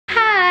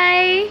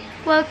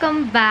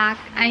Welcome back.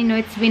 I know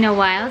it's been a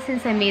while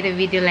since I made a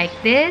video like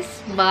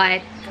this,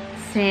 but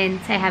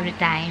since I have the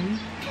time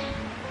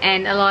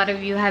and a lot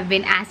of you have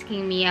been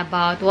asking me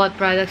about what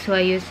products do I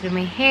use to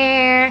my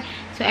hair,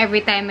 so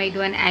every time I do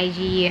an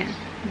IG,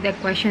 the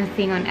question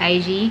thing on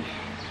IG,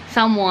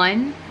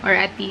 someone or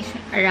at least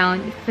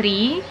around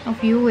 3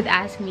 of you would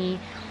ask me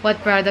what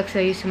products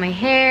do I use to my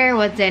hair,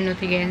 what Zen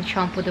Nutrient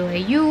shampoo do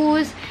I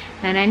use,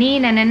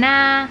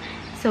 na.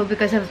 So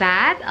because of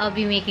that, I'll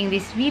be making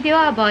this video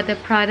about the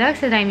products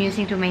that I'm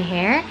using to my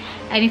hair.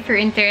 And if you're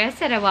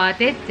interested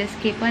about it, just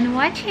keep on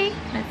watching.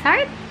 Let's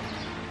start.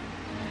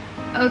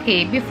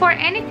 Okay, before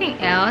anything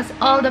else,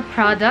 all the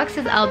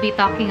products that I'll be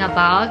talking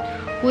about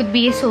would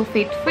be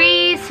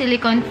sulfate-free,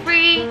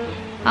 silicone-free,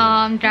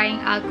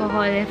 drying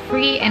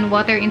alcohol-free, and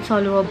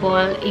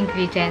water-insoluble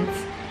ingredients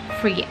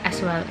free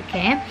as well.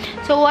 Okay,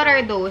 so what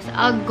are those?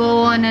 I'll go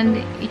on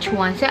each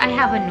one. So I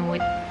have a note.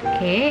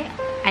 Okay,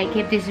 I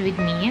keep this with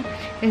me.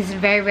 This is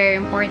very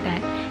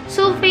important.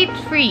 Sulfate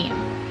free.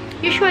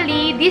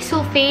 Usually this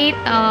sulfate,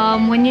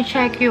 when you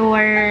check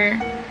your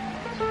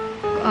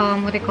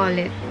what do you call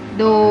it,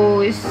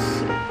 those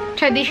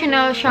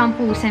traditional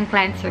shampoos and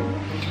cleanser,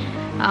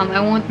 I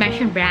won't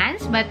mention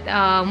brands, but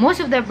most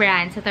of the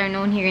brands that are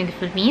known here in the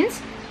Philippines,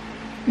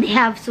 they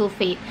have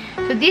sulfate.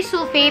 So this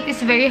sulfate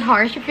is very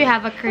harsh if you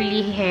have a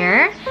curly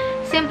hair,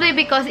 simply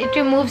because it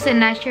removes the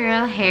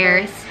natural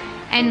hairs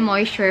and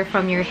moisture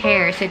from your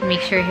hair, so it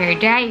makes your hair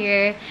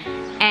drier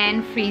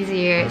and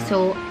frizzier.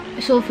 So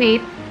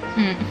sulfate,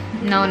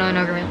 no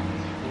girl,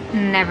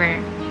 never.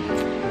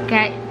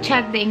 Okay,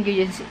 check the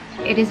ingredients.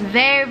 It is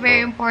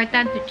very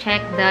important to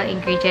check the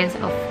ingredients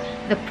of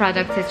the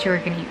products that you're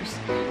gonna use.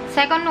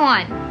 Second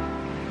one,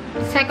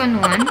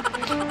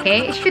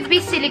 okay, it should be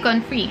silicone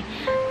free.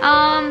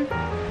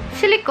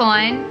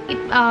 Silicone,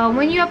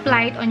 when you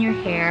apply it on your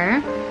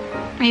hair,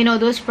 you know,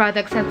 those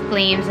products have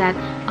claims that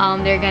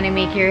they're gonna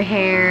make your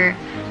hair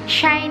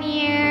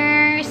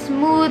shinier,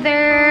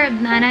 smoother,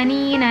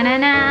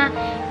 na.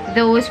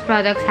 Those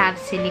products have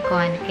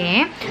silicone,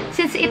 okay?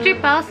 Since it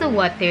repels the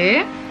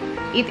water,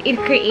 it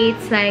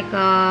creates like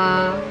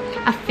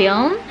a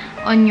film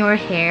on your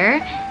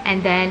hair,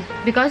 and then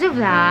because of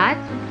that,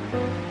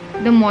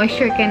 the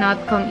moisture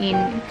cannot come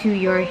into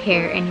your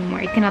hair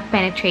anymore. It cannot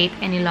penetrate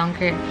any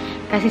longer,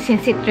 because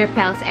since it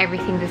repels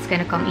everything that's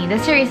gonna come in.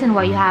 That's the reason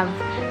why you have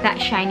that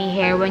shiny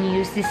hair when you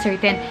use this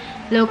certain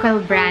local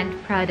brand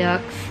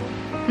products.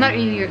 Not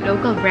really your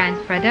local brand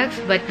products,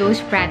 but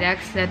those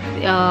products that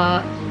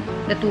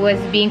that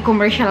was being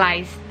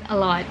commercialized a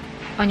lot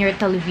on your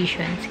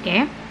televisions,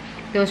 okay?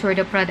 Those were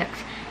the products.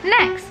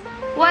 Next,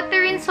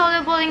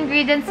 water-insoluble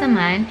ingredients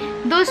naman.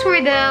 Those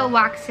were the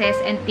waxes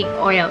and thick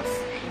oils.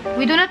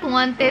 We do not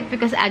want it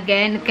because,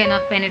 again, it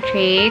cannot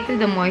penetrate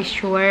the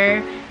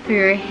moisture to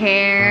your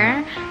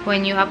hair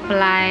when you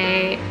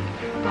apply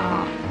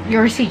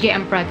your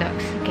CGM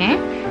products, okay?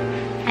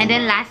 And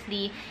then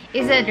lastly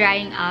is the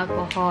drying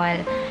alcohol.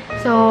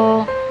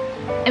 So,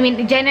 I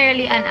mean,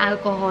 generally an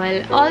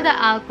alcohol, all the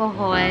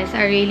alcohols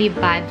are really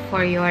bad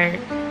for your,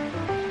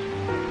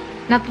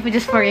 not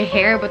just for your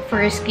hair, but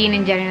for your skin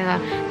in general.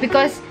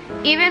 Because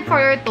even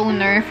for your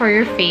toner, for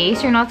your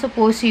face, you're not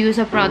supposed to use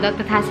a product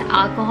that has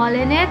alcohol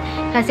in it,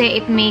 kasi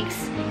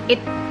it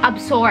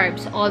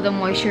absorbs all the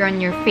moisture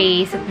on your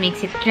face. It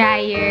makes it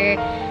drier,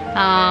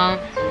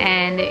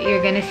 and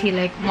you're gonna see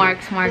like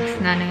marks na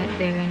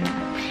they're gonna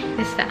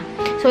basta.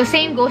 So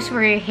same goes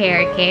for your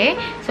hair, okay?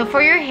 So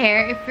for your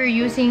hair, if you're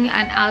using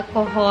a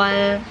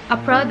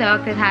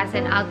product that has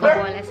an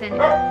alcohol as an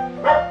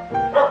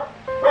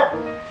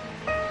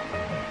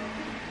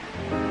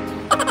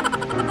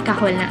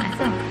kahol na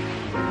aso.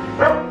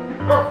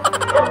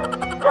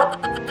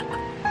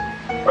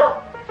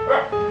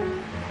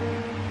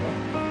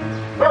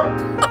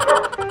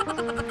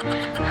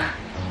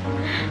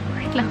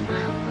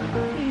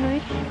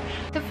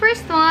 The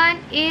first one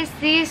is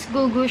this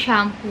Gugu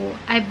shampoo.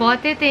 I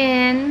bought it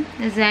in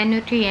Zen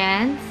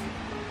Nutrients.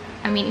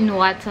 I mean in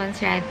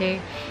Watson's rather.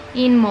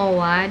 In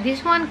MOA.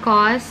 This one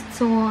costs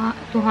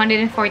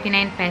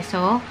 249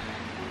 peso.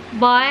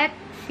 But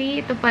see,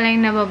 ito pala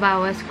yung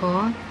nababawas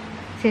ko.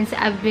 Since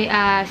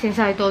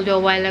I told you a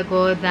while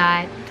ago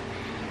that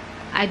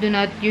I do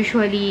not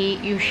usually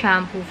use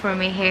shampoo for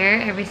my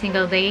hair every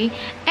single day,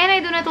 and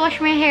I do not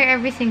wash my hair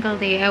every single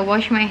day. I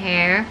wash my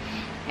hair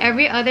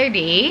every other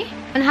day.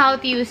 On how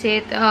to use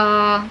it,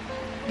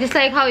 just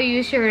like how you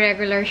use your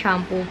regular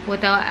shampoo,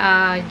 put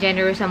a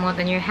generous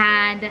amount on your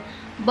hand,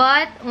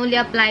 but only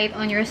apply it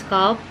on your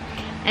scalp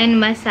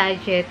and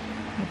massage it,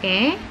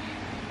 okay?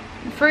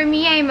 For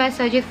me, I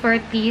massage it for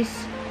at least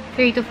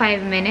 3 to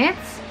 5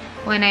 minutes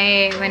when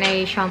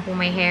I shampoo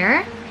my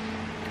hair.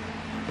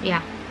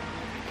 Yeah.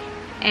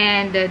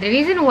 And the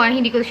reason why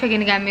hindi ko siya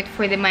ginagamit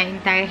for my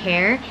entire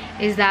hair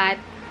is that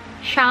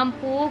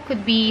shampoo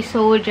could be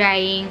so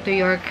drying to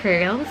your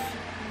curls.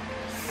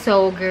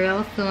 So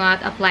girls, do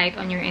not apply it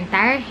on your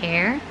entire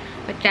hair,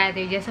 but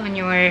rather just on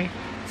your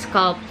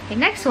scalp. The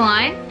next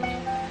one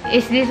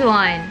is this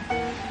one.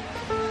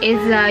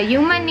 It's a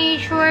Human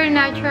Nature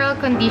Natural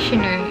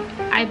Conditioner.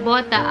 I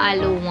bought the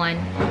aloe one.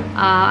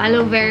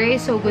 Aloe vera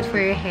is so good for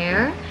your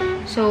hair.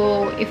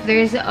 So if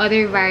there's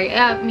other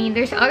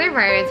there's other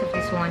variants of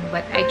this one,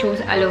 but I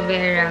chose aloe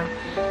vera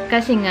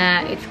kasi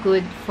nga it's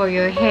good for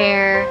your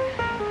hair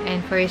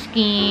and for your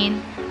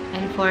skin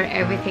and for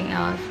everything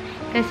else.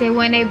 Kasi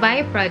when I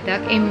buy a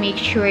product, I make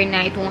sure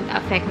na it won't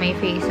affect my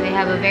face. So I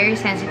have a very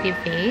sensitive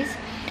face.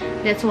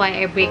 That's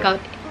why I break out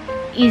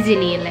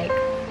easily, like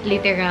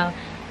literal.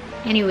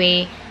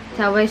 Anyway,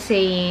 so I was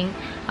saying,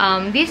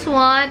 this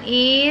one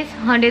is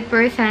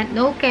 100%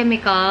 no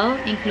chemical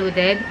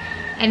included.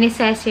 And it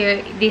says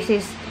here, this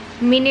is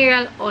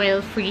mineral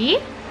oil free.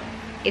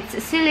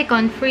 It's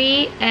silicone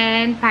free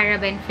and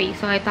paraben free.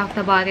 So I talked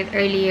about it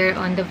earlier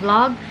on the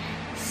vlog.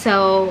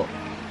 So,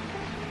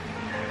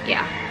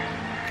 yeah.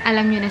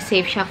 Alam nyo na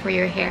safe siya for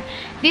your hair.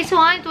 This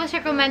one, it was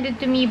recommended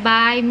to me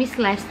by Miss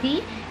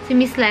Leslie. So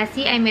Miss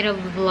Leslie, I made a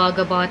vlog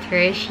about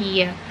her.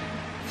 She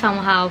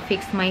somehow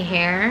fixed my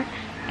hair.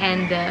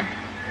 And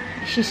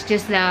she's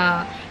just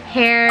the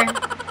hair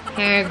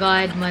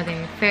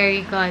godmother.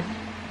 Fairy god.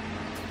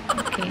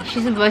 Okay,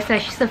 she's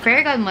the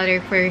fairy godmother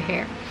for your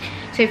hair.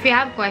 So if you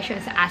have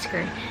questions, ask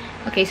her.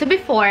 Okay, so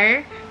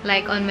before,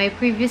 like on my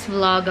previous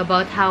vlog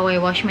about how I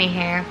wash my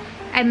hair,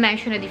 I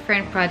mentioned a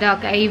different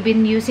product. I've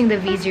been using the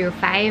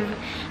V05,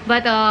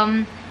 but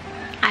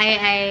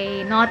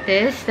I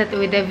noticed that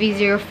with the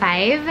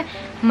V05,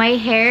 my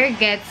hair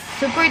gets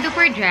super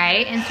duper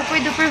dry and super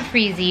duper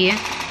frizzy,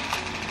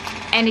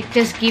 and it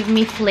just gives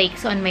me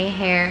flakes on my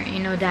hair, you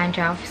know,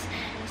 dandruffs.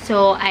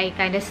 So I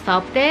kind of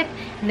stopped it.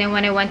 And then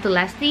when I went to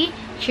Leslie,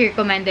 she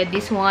recommended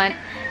this one,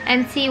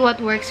 and see what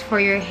works for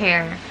your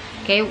hair.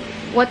 Okay,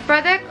 what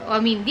product?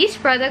 I mean, these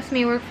products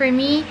may work for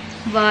me,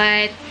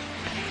 but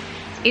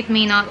it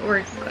may not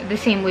work the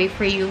same way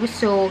for you.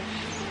 So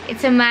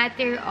it's a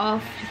matter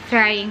of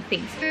trying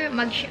things.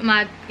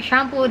 Mag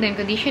shampoo, then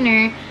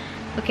conditioner.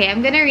 Okay,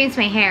 I'm gonna rinse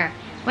my hair.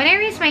 When I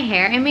rinse my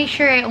hair, I make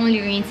sure I only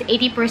rinse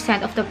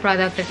 80% of the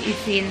product that is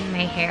in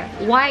my hair.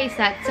 Why is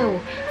that so?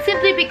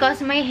 Simply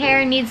because my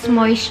hair needs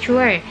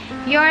moisture.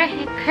 Your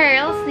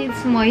curls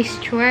needs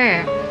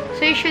moisture.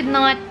 So you should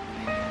not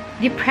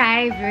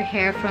deprive your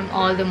hair from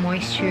all the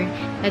moisture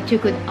that you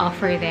could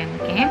offer them,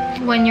 okay?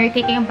 When you're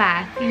taking a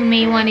bath, you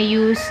may want to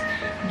use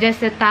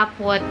just the tap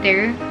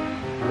water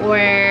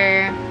or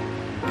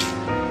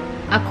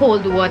a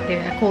cold water,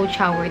 a cold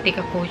shower. Take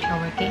a cold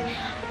shower, okay?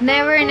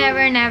 Never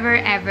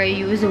ever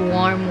use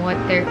warm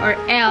water, or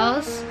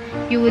else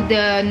you would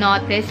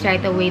notice right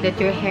away that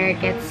your hair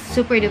gets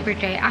super duper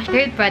dry.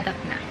 Actually, third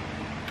product na.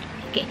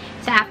 Okay,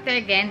 so after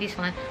again this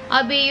one,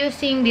 I'll be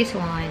using this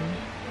one.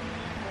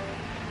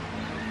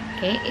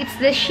 Okay, it's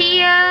the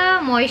Shea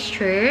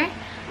Moisture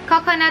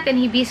Coconut and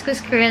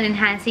Hibiscus Curl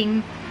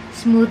Enhancing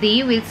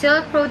Smoothie with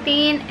Silk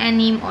Protein and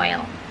Neem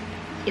Oil.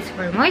 It's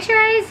for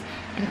moisturize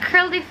and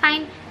curl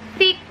define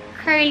thick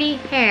curly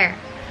hair.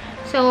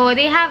 So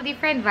they have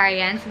different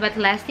variants, but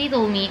Leslie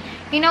told me,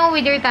 you know,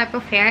 with your type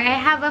of hair, I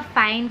have a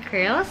fine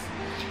curls.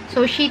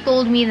 So she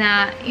told me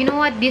that, you know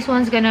what, this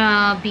one's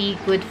gonna be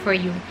good for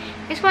you.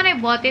 This one I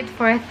bought it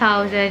for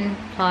 1,000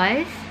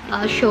 plus.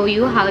 I'll show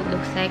you how it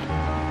looks like.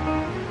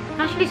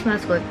 Actually, it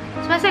smells good.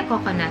 It smells like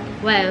coconut.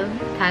 Well,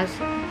 it has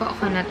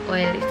coconut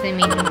oil. It's the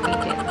main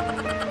ingredient.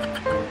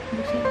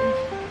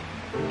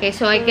 Okay,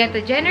 so I get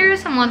a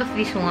generous amount of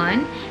this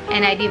one,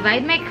 and I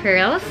divide my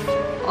curls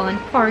on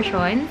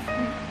portions.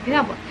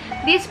 Example,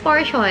 this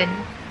portion.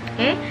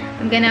 Okay,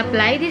 I'm gonna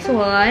apply this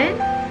one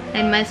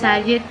and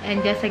massage it,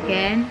 and just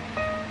again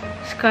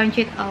scrunch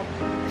it up.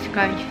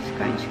 Scrunch.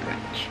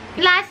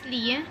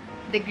 Lastly,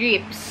 the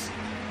grips.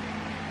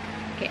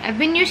 Okay, I've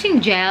been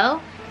using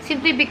gel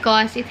simply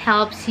because it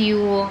helps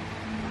you,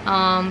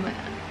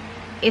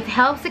 it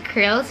helps the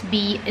curls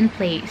be in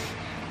place.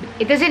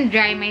 It doesn't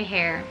dry my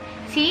hair.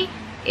 See,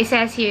 it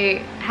says here,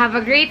 have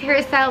a great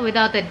hairstyle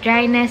without the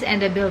dryness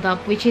and the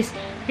buildup, which is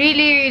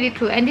really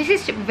true. And this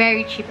is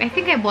very cheap. I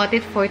think I bought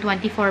it for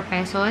 24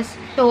 pesos.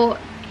 So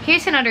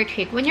here's another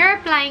trick. When you're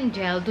applying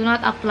gel, do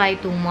not apply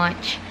too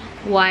much.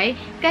 Why?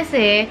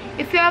 Kasi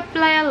if you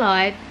apply a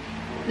lot,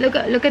 look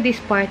at this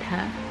part,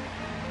 ha.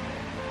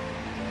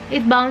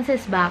 It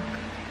bounces back.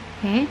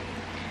 Okay?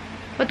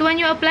 But when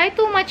you apply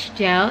too much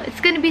gel, it's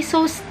gonna be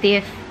so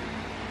stiff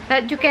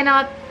that you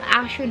cannot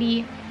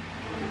actually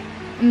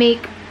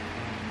make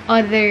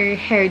other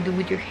hairdo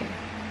with your hair.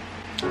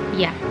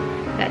 Yeah,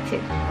 that's it.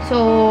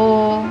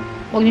 So,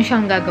 huwag nyo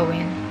siyang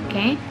gagawin.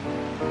 Okay?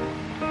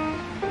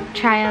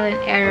 Trial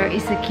and error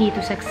is the key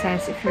to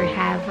success if you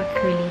have a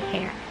curly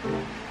hair.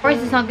 Of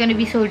course, it's not gonna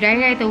be so dry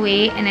right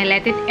away, and I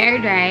let it air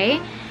dry.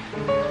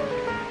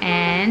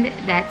 And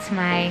that's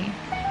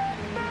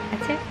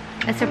it.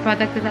 That's the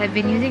product that I've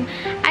been using.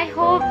 I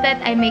hope that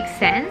I make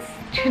sense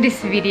through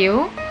this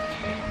video.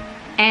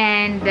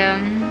 And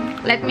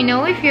let me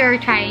know if you're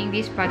trying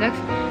these products.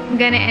 I'm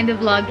gonna end the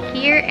vlog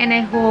here, and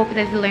I hope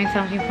that you learned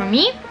something from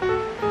me,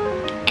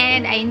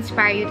 and I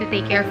inspire you to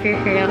take care of your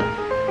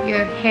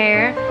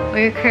hair or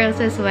your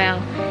curls as well.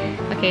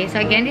 Okay, so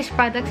again, these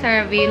products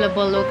are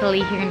available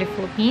locally here in the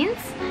Philippines,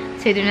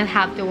 so you do not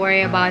have to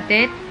worry about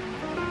it.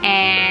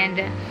 And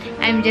and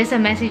I'm just a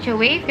message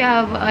away if you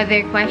have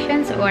other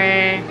questions or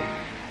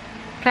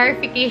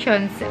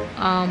clarifications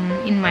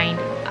in mind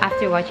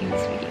after watching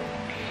this video.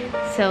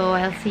 So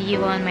I'll see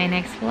you on my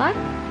next vlog.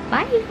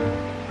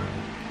 Bye!